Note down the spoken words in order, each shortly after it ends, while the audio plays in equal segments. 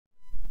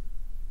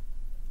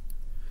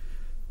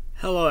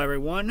Hello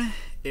everyone,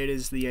 it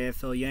is the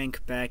AFL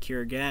Yank back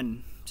here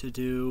again to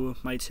do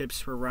my tips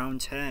for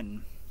round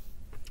 10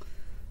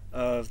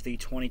 of the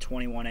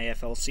 2021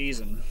 AFL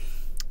season.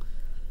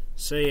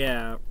 So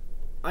yeah,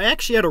 I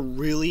actually had a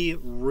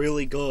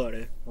really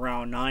good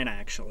round 9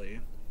 actually.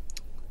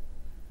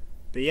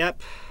 But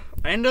yep,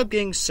 I ended up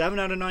getting 7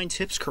 out of 9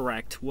 tips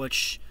correct,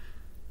 which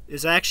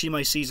is actually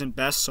my season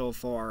best so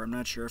far. I'm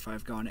not sure if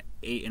I've gone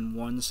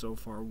 8-1 so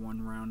far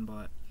one round,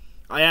 but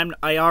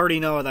I already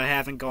know that I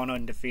haven't gone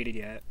undefeated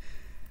yet.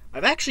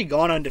 I've actually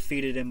gone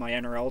undefeated in my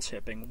NRL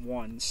tipping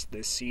once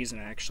this season,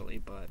 actually,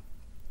 but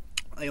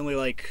I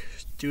only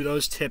do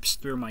those tips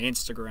through my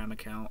Instagram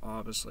account,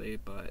 obviously.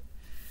 But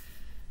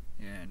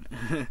and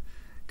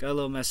got a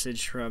little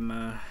message from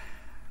a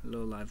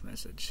little live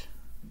message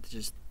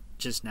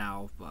just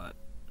now, but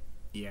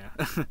yeah.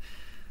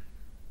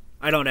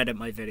 I don't edit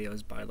my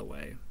videos, by the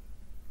way.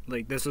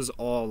 This was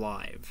all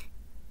live,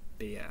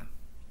 but yeah.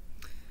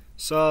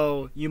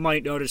 So, you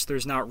might notice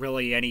there's not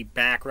really any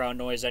background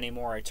noise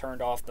anymore. I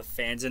turned off the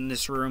fans in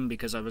this room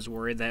because I was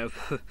worried that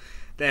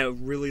that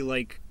would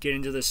really, get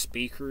into the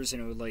speakers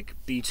and it would,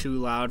 be too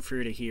loud for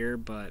you to hear,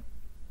 but,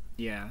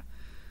 yeah.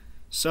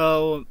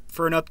 So,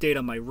 for an update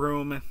on my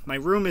room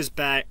is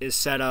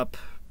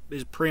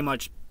pretty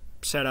much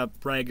set up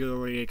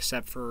regularly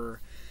except for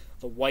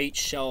the white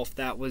shelf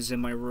that was in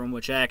my room,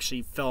 which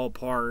actually fell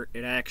apart.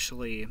 It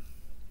actually,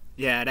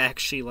 ended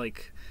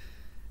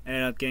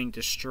up getting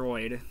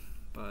destroyed.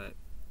 But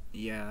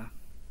yeah.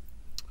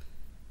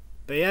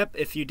 But yep,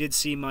 if you did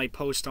see my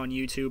post on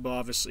YouTube,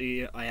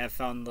 obviously I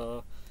found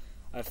the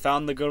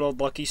good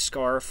old lucky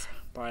scarf,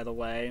 by the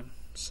way.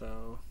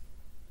 So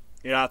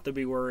you don't have to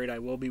be worried. I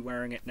will be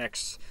wearing it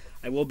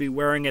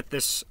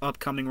this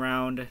upcoming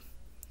round.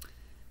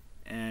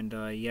 And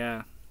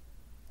yeah.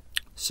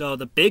 So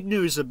the big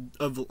news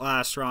of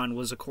last round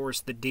was, of course,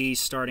 the D's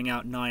starting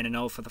out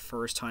 9-0 for the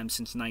first time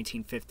since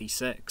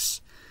 1956.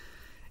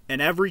 And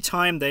every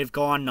time they've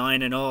gone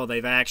 9-0,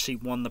 they've actually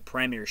won the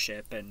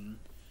premiership. And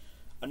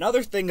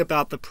another thing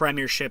about the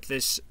premiership,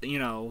 there's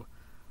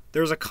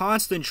a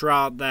constant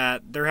drought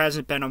that there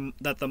hasn't been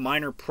that the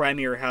minor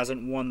premier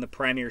hasn't won the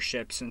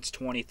premiership since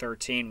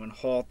 2013 when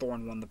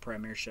Hawthorn won the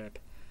premiership.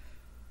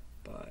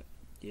 But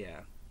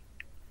yeah.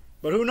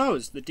 But who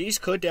knows? The D's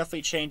could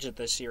definitely change it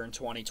this year in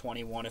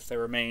 2021 if they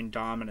remain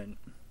dominant.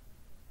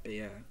 But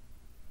yeah.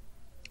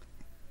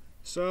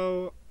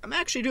 So, I'm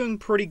actually doing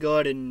pretty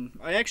good, and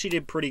I actually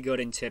did pretty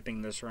good in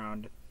tipping this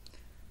round.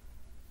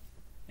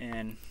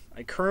 And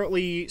I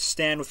currently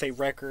stand with a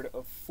record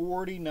of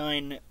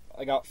 49.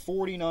 I got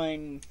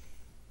 49.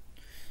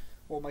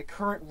 Well, my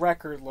current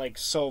record,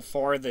 so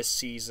far this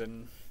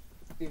season,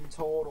 in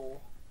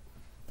total,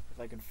 if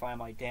I can find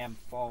my damn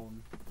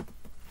phone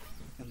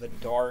in the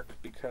dark,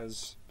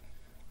 because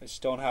I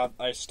still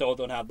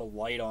don't have the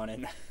light on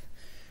it.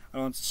 I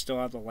don't still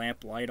have the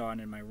lamp light on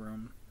in my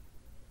room.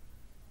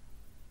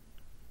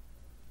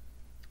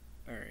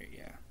 Alright,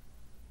 yeah.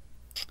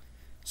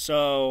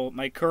 So,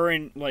 my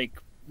current,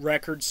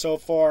 record so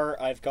far,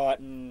 I've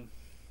gotten,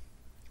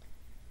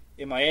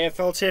 in my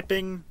AFL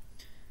tipping,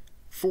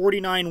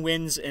 49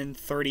 wins and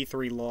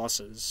 33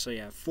 losses. So,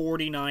 yeah,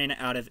 49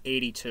 out of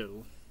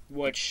 82,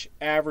 which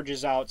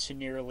averages out to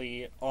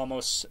nearly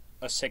almost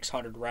a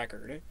 600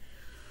 record.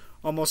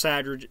 Almost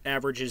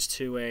averages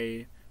to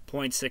a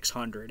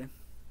 .600,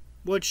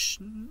 which,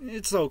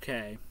 it's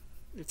okay.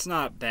 It's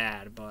not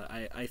bad, but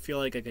I feel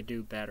like I could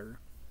do better.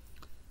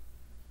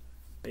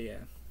 But yeah.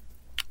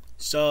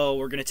 So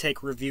we're going to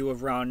take review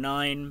of round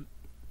 9.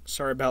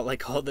 Sorry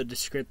about all the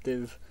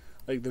descriptive,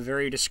 the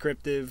very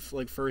descriptive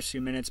first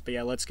few minutes. But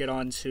yeah, let's get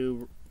on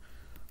to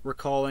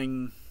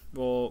reviewing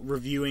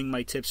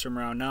my tips from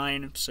round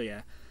 9. So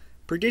yeah.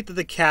 Predicted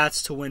the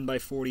Cats to win by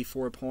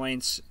 44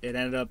 points. It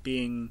ended up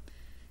being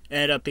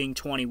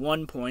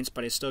 21 points,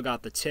 but I still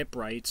got the tip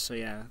right. So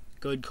yeah,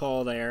 good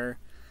call there.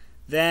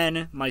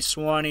 Then my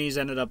Swannies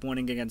ended up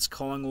winning against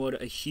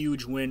Collingwood, a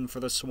huge win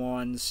for the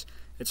Swans.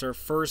 It's our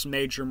first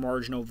major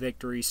marginal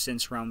victory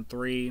since round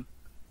 3.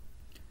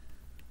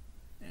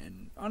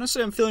 And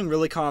honestly, I'm feeling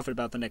really confident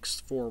about the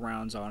next 4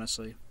 rounds,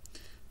 honestly.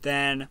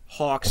 Then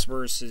Hawks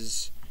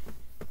versus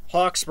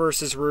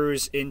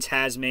Roos in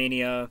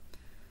Tasmania.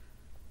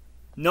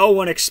 No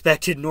one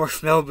expected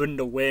North Melbourne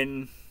to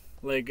win.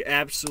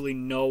 Absolutely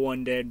no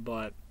one did,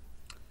 but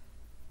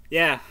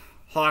yeah,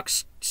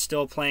 Hawks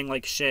still playing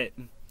like shit.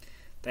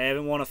 They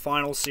haven't won a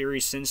final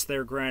series since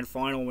their grand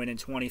final win in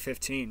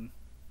 2015.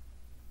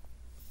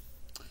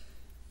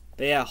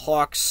 But yeah,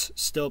 Hawks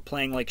still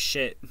playing like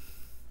shit.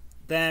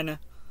 Then,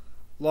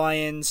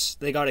 Lions,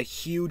 they got a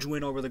huge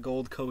win over the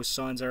Gold Coast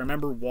Suns. I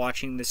remember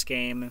watching this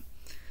game.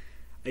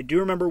 I do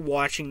remember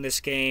watching this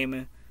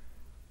game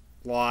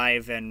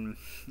live, and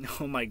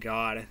oh my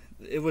god,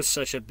 it was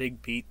such a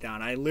big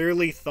beatdown. I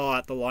literally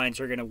thought the Lions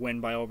were going to win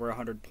by over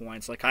 100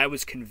 points. I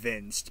was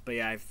convinced. But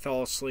yeah, I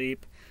fell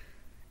asleep.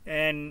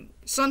 And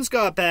Suns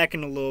got back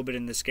in a little bit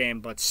in this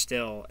game, but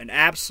still, an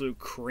absolute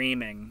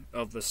creaming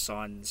of the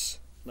Suns.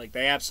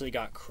 They absolutely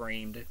got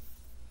creamed.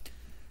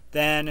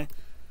 Then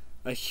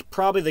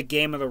Probably the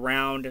game of the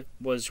round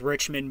was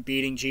Richmond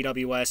beating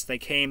GWS. They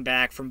came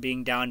back from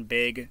being down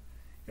big.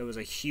 It was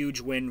a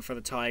huge win for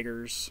the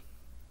Tigers.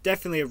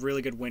 Definitely a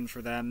really good win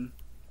for them.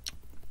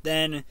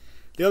 Then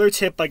the other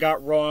tip I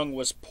got wrong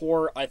was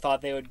Port. I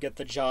thought they would get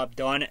the job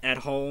done at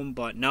home,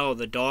 but no,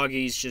 the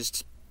Doggies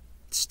just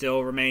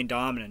still remain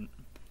dominant.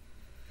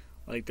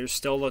 Like, they're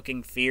still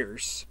looking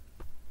fierce.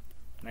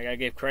 I gotta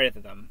give credit to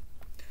them.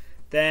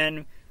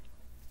 Then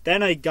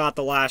I got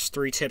the last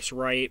 3 tips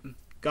right.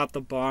 Got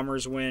the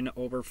Bombers win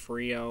over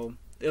Frio.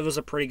 It was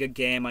a pretty good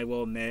game, I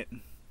will admit.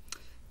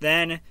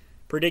 Then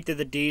predicted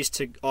the D's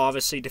to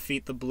obviously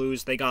defeat the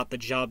Blues. They got the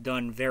job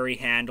done very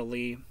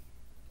handily.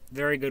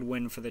 Very good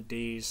win for the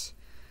D's.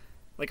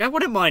 Like, I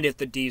wouldn't mind if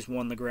the D's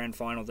won the grand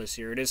final this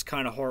year. It is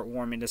kind of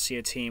heartwarming to see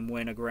a team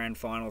win a grand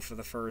final for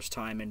the first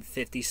time in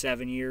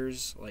 57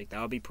 years. Like, that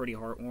would be pretty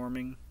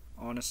heartwarming,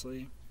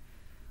 honestly.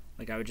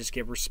 Like, I would just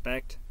give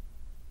respect.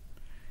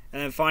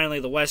 And then finally,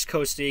 the West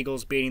Coast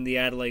Eagles beating the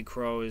Adelaide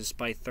Crows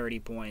by 30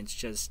 points.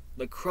 Just,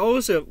 the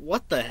Crows,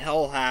 what the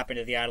hell happened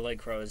to the Adelaide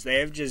Crows? They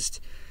have just,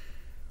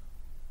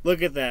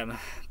 look at them,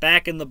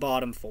 back in the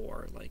bottom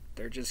 4. Like,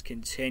 they're just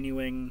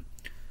continuing.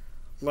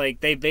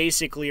 Like, they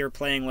basically are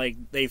playing like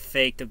they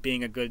faked of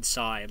being a good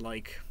side.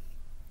 Like,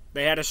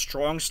 they had a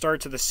strong start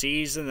to the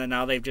season, and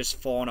now they've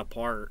just fallen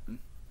apart.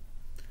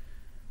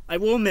 I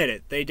will admit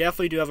it, they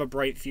definitely do have a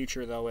bright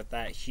future, though, with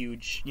that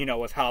huge,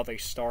 with how they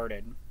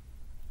started.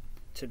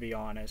 To be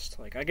honest,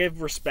 like, I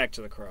give respect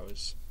to the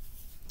Crows.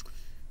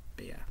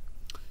 But yeah.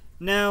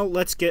 Now,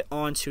 let's get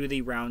on to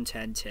the round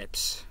 10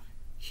 tips.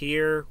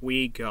 Here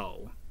we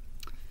go.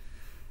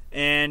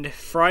 And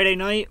Friday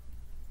night,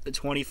 the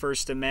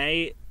 21st of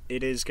May,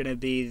 it is going to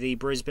be the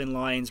Brisbane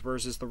Lions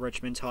versus the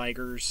Richmond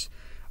Tigers.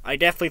 I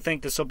definitely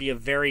think this will be a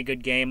very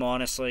good game,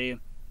 honestly.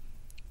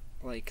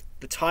 Like,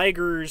 the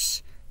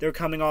Tigers, they're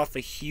coming off a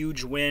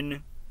huge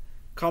win.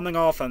 Coming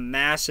off a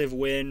massive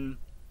win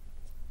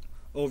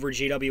over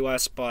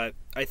GWS, but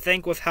I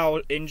think with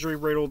how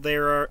injury-riddled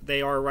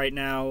they are right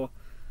now,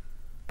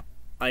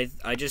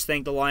 I just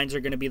think the Lions are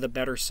going to be the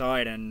better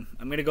side, and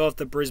I'm going to go with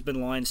the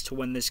Brisbane Lions to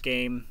win this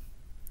game.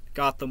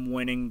 Got them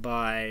winning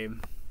by,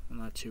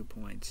 not 2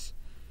 points.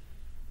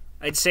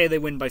 I'd say they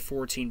win by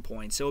 14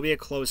 points. It'll be a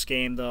close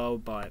game, though,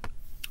 but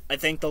I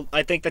think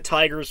the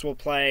Tigers will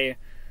play.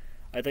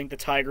 I think the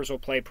Tigers will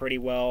play pretty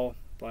well,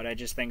 but I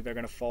just think they're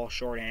going to fall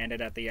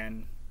short-handed at the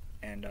end,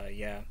 and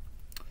yeah.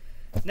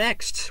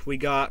 Next, we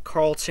got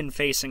Carlton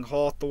facing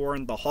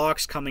Hawthorn. The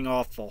Hawks coming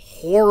off a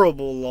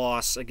horrible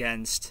loss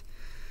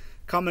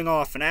coming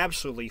off an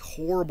absolutely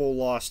horrible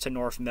loss to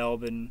North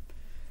Melbourne.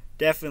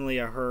 Definitely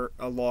a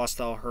loss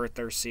that'll hurt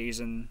their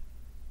season.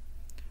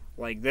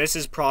 Like, this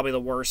is probably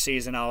the worst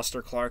season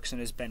Alistair Clarkson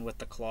has been with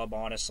the club,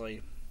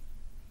 honestly.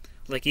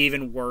 Like,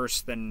 even worse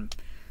than,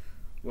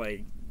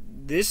 like,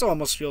 this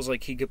almost feels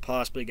like he could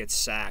possibly get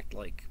sacked,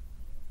 like,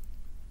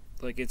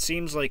 it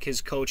seems like his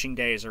coaching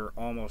days are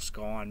almost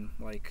gone.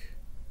 Like,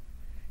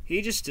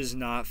 he just does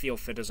not feel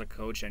fit as a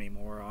coach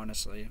anymore,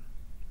 honestly.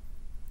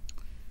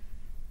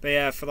 But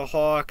yeah, for the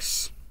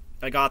Hawks,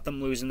 I got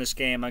them losing this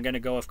game. I'm going to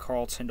go with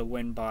Carlton to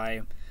win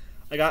by.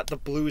 I got the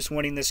Blues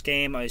winning this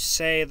game. I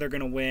say they're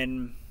going to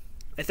win.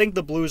 I think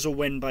the Blues will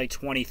win by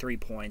 23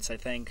 points. I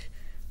think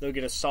they'll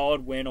get a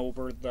solid win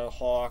over the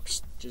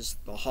Hawks.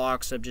 Just the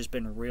Hawks have just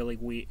been really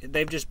weak.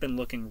 They've just been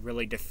looking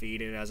really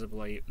defeated as of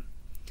late.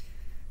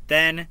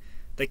 Then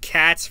the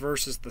Cats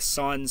versus the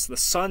Suns. The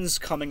Suns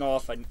coming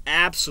off an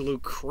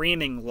absolute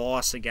creaming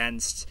loss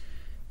against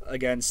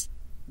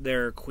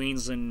their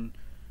Queensland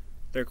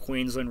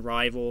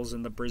rivals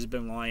and the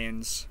Brisbane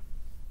Lions.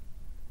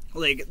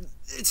 Like,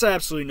 it's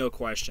absolutely no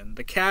question.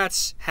 The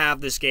Cats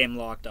have this game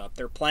locked up.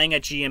 They're playing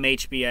at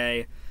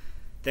GMHBA.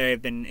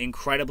 They've been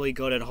incredibly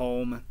good at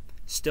home.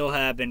 Still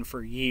have been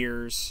for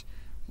years.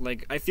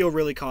 Like, I feel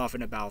really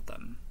confident about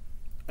them.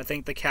 I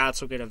think the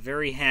Cats will get a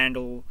very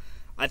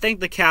I think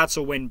the Cats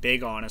will win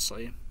big,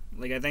 honestly.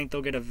 Like, I think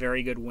they'll get a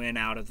very good win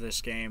out of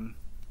this game.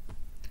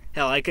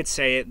 Hell, I could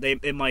say it.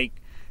 They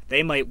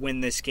might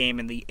win this game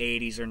in the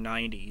 80s or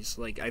 90s.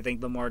 Like, I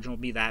think the margin will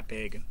be that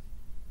big.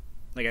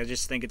 Like, I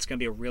just think it's going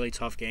to be a really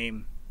tough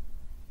game.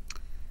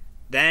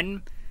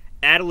 Then,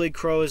 Adelaide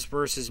Crows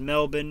versus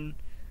Melbourne.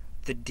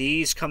 The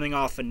D's coming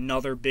off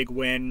another big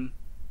win.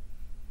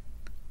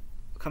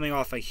 Coming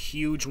off a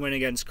huge win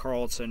against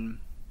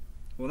Carlton.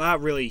 Well,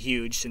 not really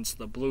huge since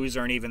the Blues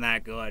aren't even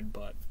that good,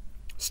 but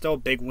still a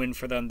big win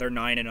for them. They're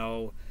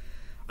 9-0.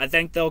 I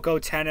think they'll go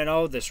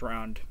 10-0 this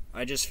round.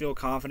 I just feel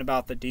confident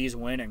about the D's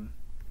winning.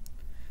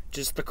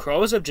 Just the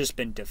Crows have just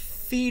been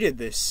defeated.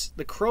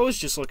 The Crows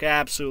just look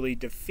absolutely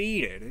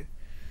defeated.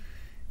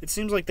 It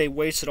seems like they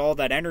wasted all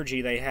that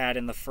energy they had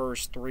in the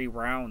first 3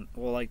 rounds.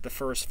 Well, like the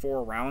first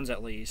 4 rounds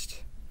at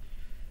least.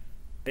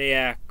 But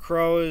yeah,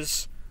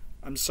 Crows,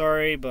 I'm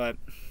sorry, but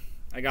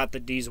I got the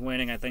D's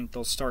winning. I think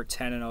they'll start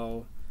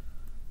 10-0.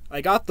 I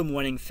got them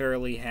winning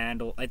fairly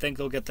handled. I think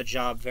they'll get the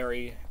job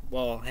very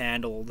well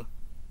handled.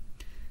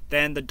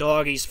 Then the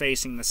Doggies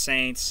facing the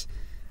Saints.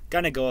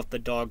 Gonna go with the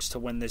Dogs to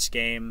win this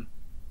game.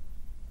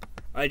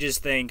 I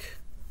just think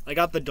I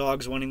got the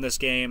Dogs winning this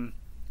game.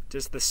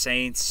 Just the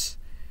Saints.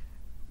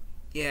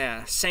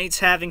 Yeah, Saints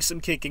having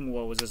some kicking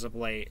woes as of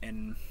late,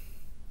 and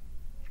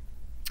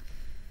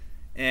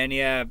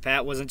yeah,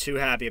 Pat wasn't too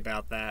happy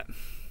about that.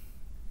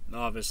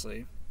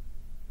 Obviously,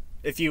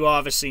 if you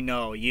obviously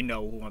know, you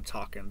know who I'm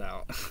talking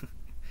about.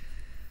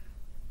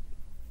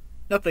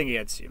 Nothing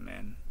against you,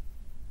 man.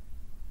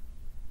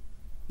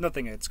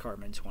 Nothing against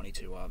Cartman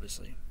 22,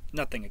 obviously.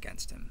 Nothing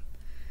against him.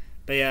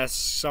 But yeah,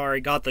 sorry,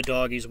 got the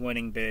Doggies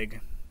winning big.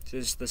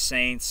 Just the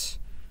Saints.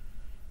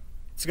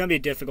 It's going to be a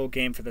difficult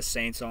game for the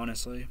Saints,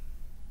 honestly.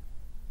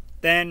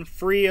 Then,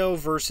 Freo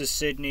versus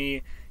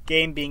Sydney.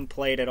 Game being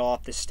played at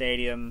Optus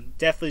Stadium.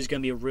 Definitely is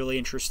going to be a really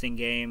interesting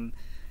game.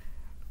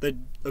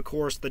 Of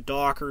course, the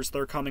Dockers,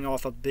 they're coming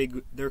off a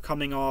big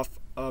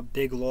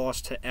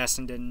loss to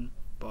Essendon,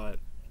 but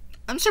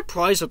I'm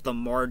surprised at the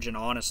margin,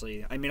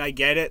 honestly. I mean, I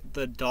get it.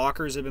 The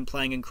Dockers have been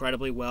playing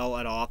incredibly well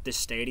at Optus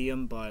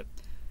Stadium, but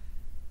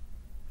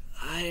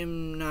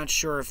I'm not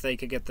sure if they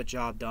could get the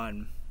job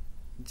done.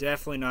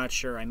 Definitely not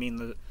sure. I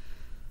mean,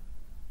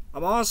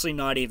 I'm honestly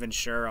not even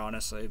sure,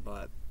 honestly,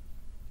 but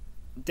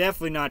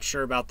definitely not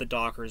sure about the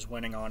Dockers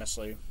winning,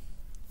 honestly.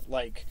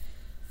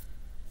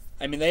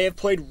 I mean, they have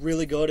played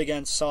really good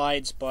against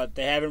sides, but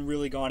they haven't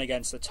really gone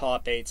against the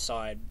top 8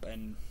 side,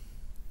 and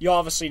you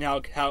obviously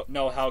know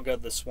how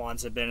good the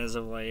Swans have been as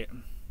of late.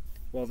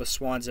 Well, the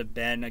Swans have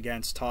been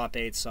against top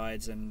 8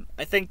 sides, and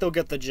I think they'll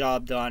get the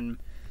job done.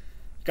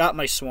 Got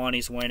my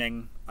Swannies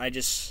winning. I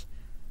just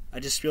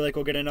feel like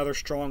we'll get another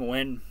strong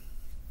win.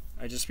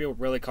 I just feel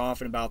really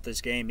confident about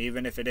this game,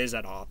 even if it is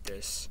at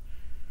Optus.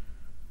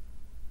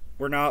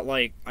 We're not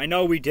I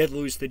know we did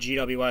lose to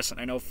GWS, and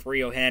I know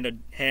Freo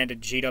handed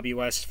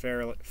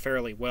GWS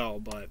fairly well,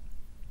 but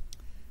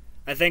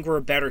I think we're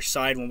a better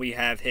side when we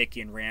have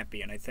Hickey and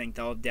Rampy, and I think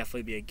that'll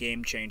definitely be a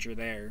game changer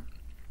there.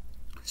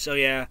 So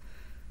yeah,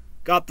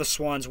 got the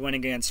Swans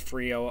winning against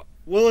Freo.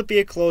 Will it be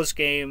a close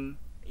game?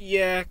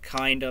 Yeah,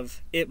 kind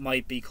of. It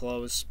might be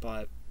close,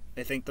 but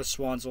I think the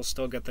Swans will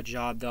still get the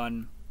job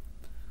done.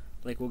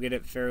 We'll get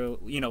it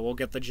we'll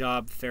get the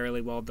job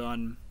fairly well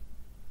done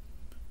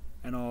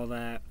and all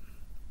that.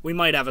 We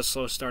might have a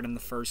slow start in the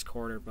first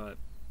quarter, but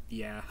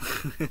yeah.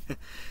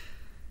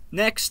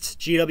 Next,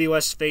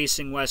 GWS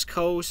facing West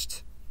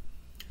Coast.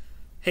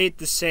 Hate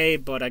to say,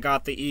 but I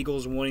got the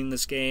Eagles winning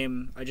this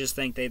game. I just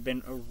think they've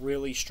been a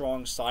really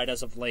strong side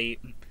as of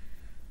late.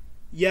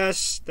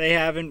 Yes, they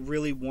haven't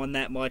really won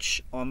that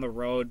much on the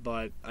road,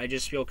 but I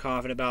just feel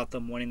confident about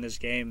them winning this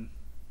game.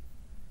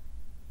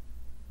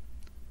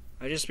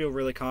 I just feel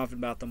really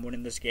confident about them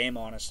winning this game,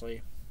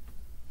 honestly.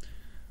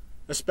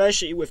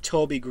 Especially with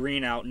Toby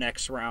Green out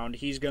next round.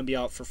 He's going to be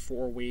out for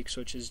 4 weeks,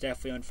 which is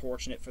definitely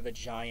unfortunate for the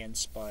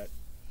Giants, but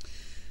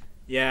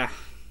yeah.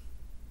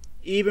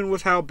 Even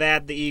with how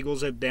bad the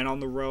Eagles have been on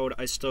the road,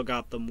 I still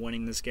got them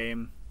winning this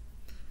game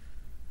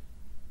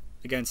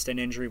against an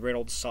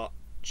injury-riddled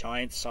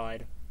Giants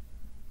side.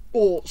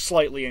 Well,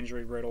 slightly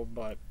injury-riddled,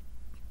 but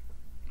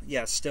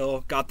yeah,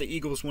 still got the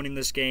Eagles winning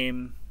this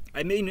game.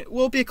 I mean,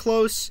 will it be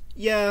close?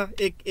 Yeah,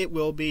 it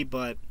will be,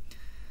 but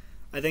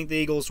I think the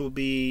Eagles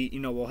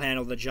will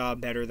handle the job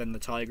better than the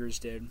Tigers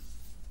did.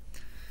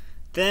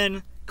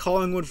 Then,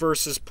 Collingwood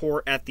versus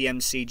Port at the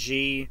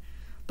MCG.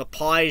 The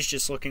Pies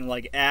just looking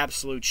like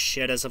absolute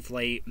shit as of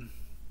late.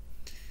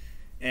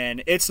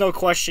 And it's no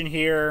question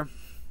here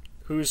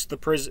who's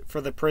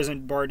for the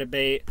prison bar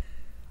debate.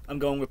 I'm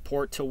going with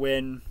Port to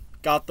win.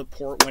 Got the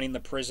Port winning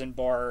the prison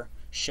bar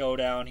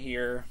showdown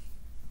here.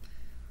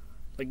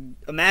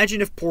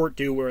 Imagine if Port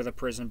do wear the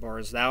prison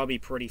bars. That would be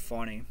pretty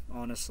funny,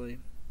 honestly.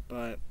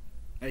 But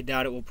I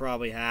doubt it will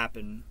probably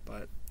happen.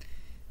 But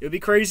it would be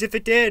crazy if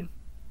it did.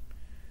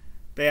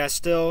 But yeah,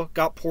 still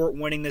got Port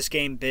winning this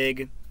game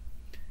big.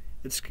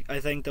 I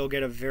think they'll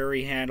get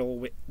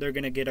they're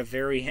gonna get a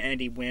very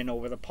handy win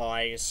over the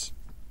Pies.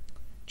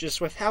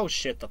 Just with how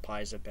shit the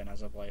Pies have been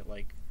as of late.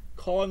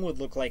 Collingwood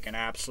look like an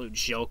absolute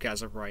joke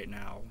as of right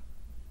now.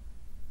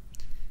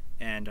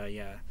 And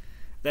yeah.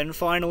 Then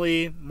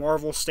finally,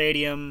 Marvel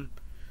Stadium,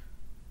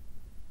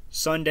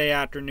 Sunday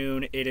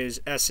afternoon, it is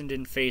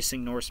Essendon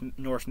facing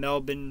North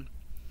Melbourne.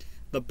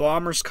 The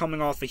Bombers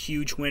coming off a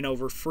huge win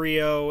over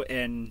Freo,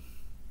 and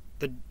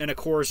of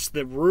course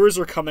the Roos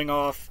are coming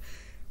off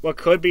what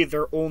could be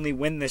their only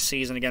win this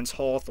season against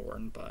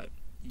Hawthorn, but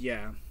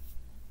yeah.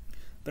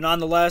 But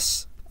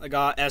nonetheless, I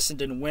got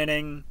Essendon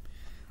winning.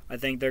 I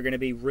think they're going to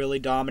be really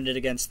dominant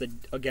against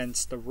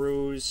the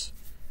Roos.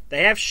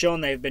 They have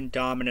shown they've been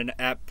dominant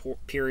at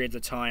periods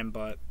of time,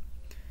 but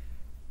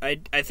I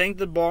think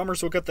the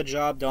Bombers will get the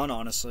job done,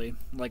 honestly.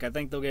 I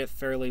think they'll get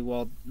fairly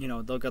well,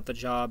 they'll get the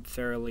job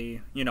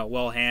fairly,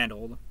 well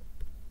handled,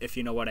 if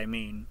you know what I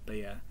mean. But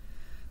yeah.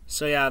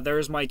 So yeah,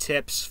 there's my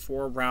tips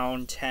for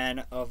round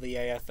 10 of the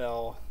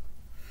AFL,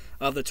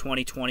 of the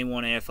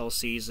 2021 AFL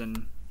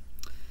season.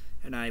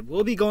 And I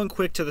will be going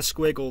quick to the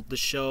squiggle to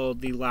show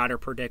the ladder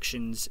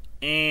predictions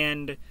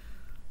and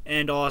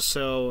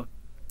also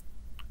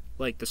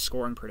the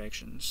scoring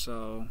predictions.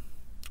 So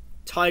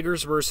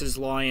Tigers versus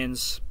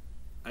Lions.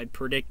 I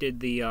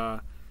predicted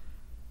of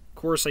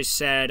course I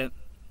said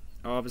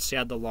I obviously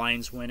had the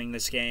Lions winning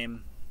this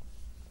game.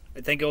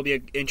 I think it'll be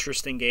an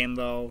interesting game,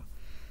 though.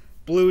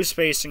 Blues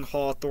facing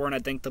Hawthorne. I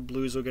think the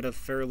Blues will get a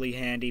fairly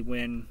handy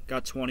win.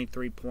 Got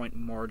 23-point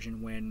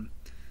margin win.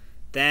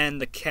 Then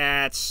the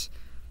Cats.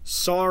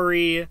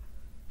 Sorry,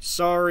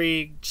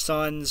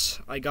 Suns.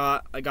 I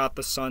got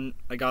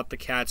the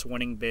Cats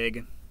winning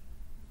big.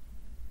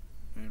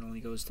 It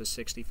only goes to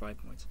 65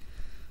 points.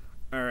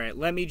 All right,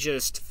 let me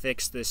just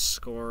fix this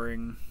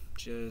scoring.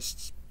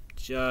 Just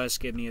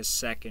give me a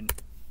second.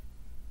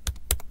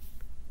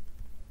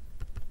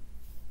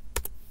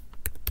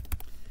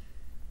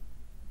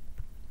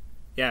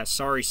 Yeah,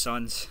 sorry,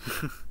 Suns.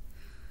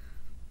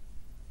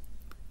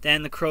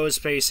 Then the Crows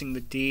facing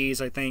the D's.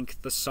 I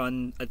think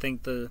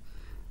the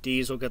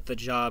D's will get the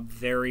job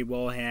very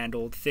well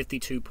handled.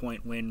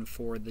 52-point win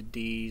for the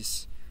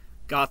D's.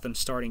 Got them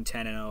starting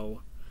 10-0.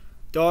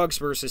 Dogs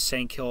versus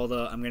St.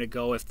 Kilda. I'm going to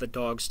go with the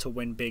Dogs to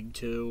win big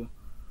too.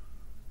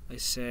 I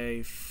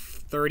say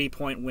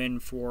 30-point win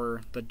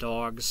for the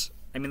Dogs.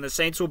 I mean, the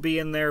Saints will be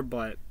in there,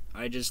 but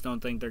I just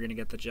don't think they're going to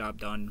get the job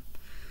done.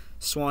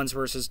 Swans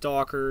versus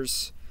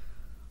Dockers.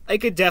 I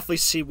could definitely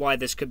see why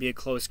this could be a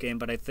close game,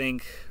 but I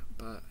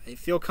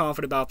feel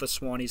confident about the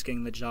Swannies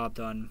getting the job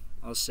done.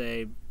 I'll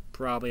say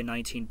probably a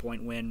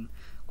 19-point win.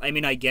 I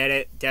mean, I get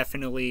it.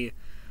 Definitely,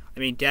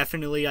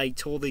 I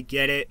totally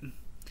get it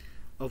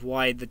of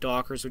why the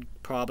Dockers would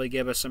probably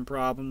give us some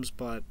problems,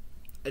 but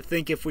I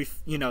think if we,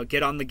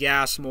 get on the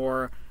gas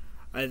more,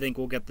 I think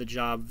we'll get the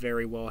job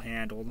very well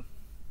handled.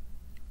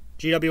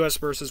 GWS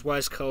versus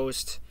West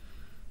Coast.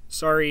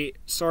 Sorry,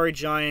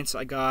 Giants.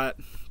 I got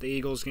the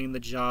Eagles getting the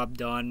job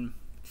done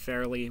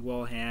fairly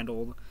well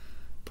handled.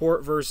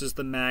 Port versus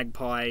the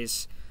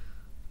Magpies.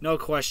 No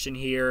question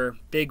here.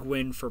 Big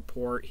win for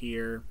Port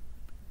here.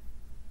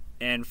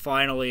 And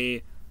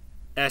finally,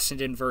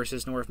 Essendon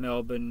versus North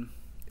Melbourne.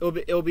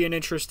 It'll be an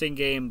interesting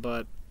game,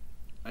 but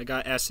I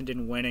got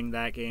Essendon winning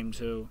that game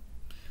too.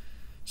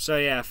 So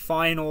yeah,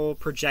 final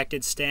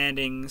projected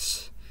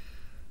standings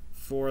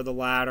for the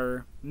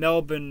ladder.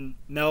 Melbourne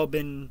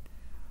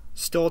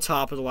still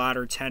top of the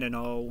ladder,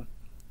 10-0.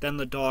 Then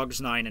the Dogs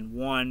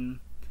 9-1.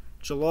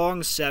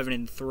 Geelong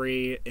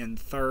 7-3 in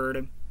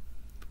third.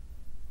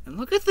 And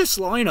look at this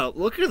lineup.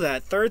 Look at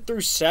that. 3rd through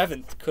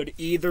 7th could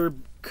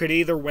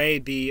either way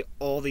be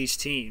all these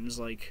teams.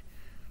 Like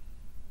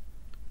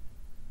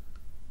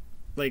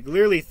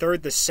literally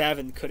 3rd to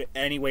 7th could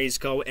anyways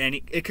go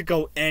it could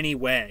go any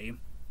way.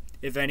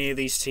 If any of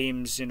these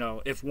teams,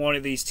 if one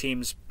of these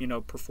teams,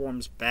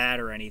 performs bad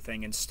or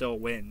anything and still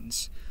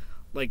wins.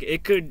 Like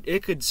it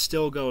could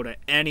still go to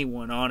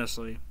anyone,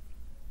 honestly.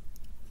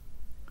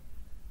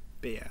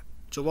 But yeah.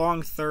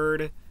 Geelong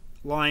 3rd,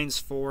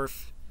 Lions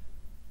 4th,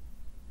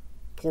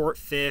 Port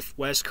 5th,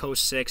 West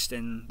Coast 6th,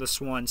 and the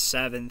Swans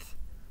 7th.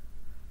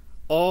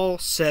 All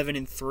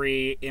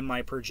 7-3 in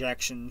my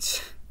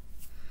projections.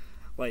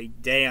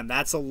 Like, damn,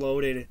 that's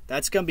going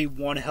to be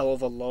one hell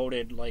of a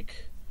loaded,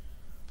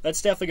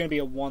 that's definitely going to be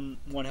a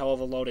one hell of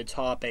a loaded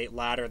top 8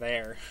 ladder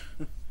there.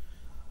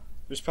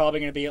 There's probably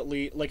going to be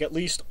at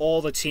least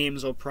all the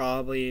teams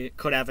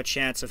could have a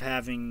chance of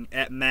having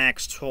at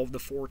max 12 to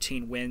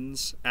 14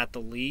 wins at the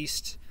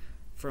least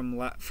from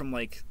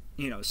 6th,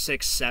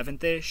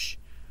 7th ish,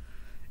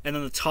 and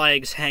then the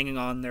Tigers hanging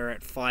on there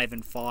at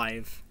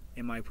 5-5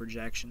 in my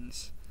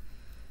projections.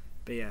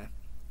 But yeah,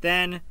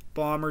 then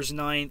Bombers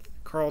 9th,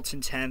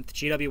 Carlton 10th,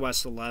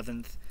 GWS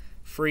 11th,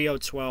 Freo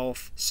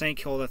 12th, St.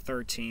 Kilda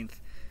 13th.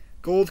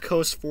 Gold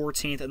Coast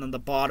 14th, and then the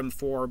bottom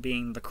 4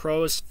 being the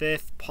Crows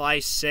 5th,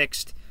 Pies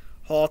 6th,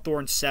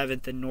 Hawthorn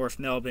 7th, and North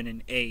Melbourne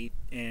in 8th,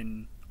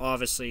 and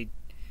obviously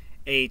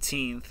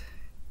 18th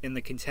in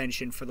the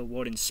contention for the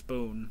wooden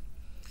spoon.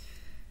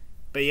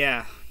 But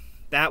yeah,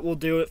 that will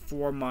do it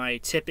for my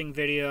tipping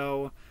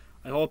video.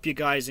 I hope you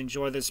guys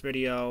enjoy this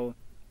video.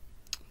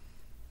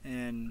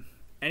 And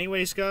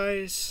anyways,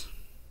 guys,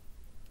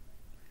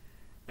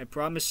 I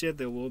promise you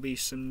there will be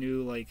some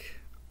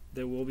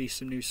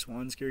new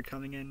Swans gear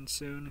coming in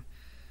soon.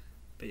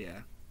 But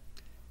yeah.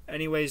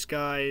 Anyways,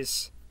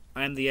 guys,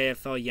 I'm the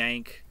AFL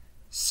Yank,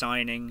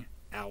 signing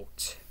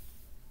out.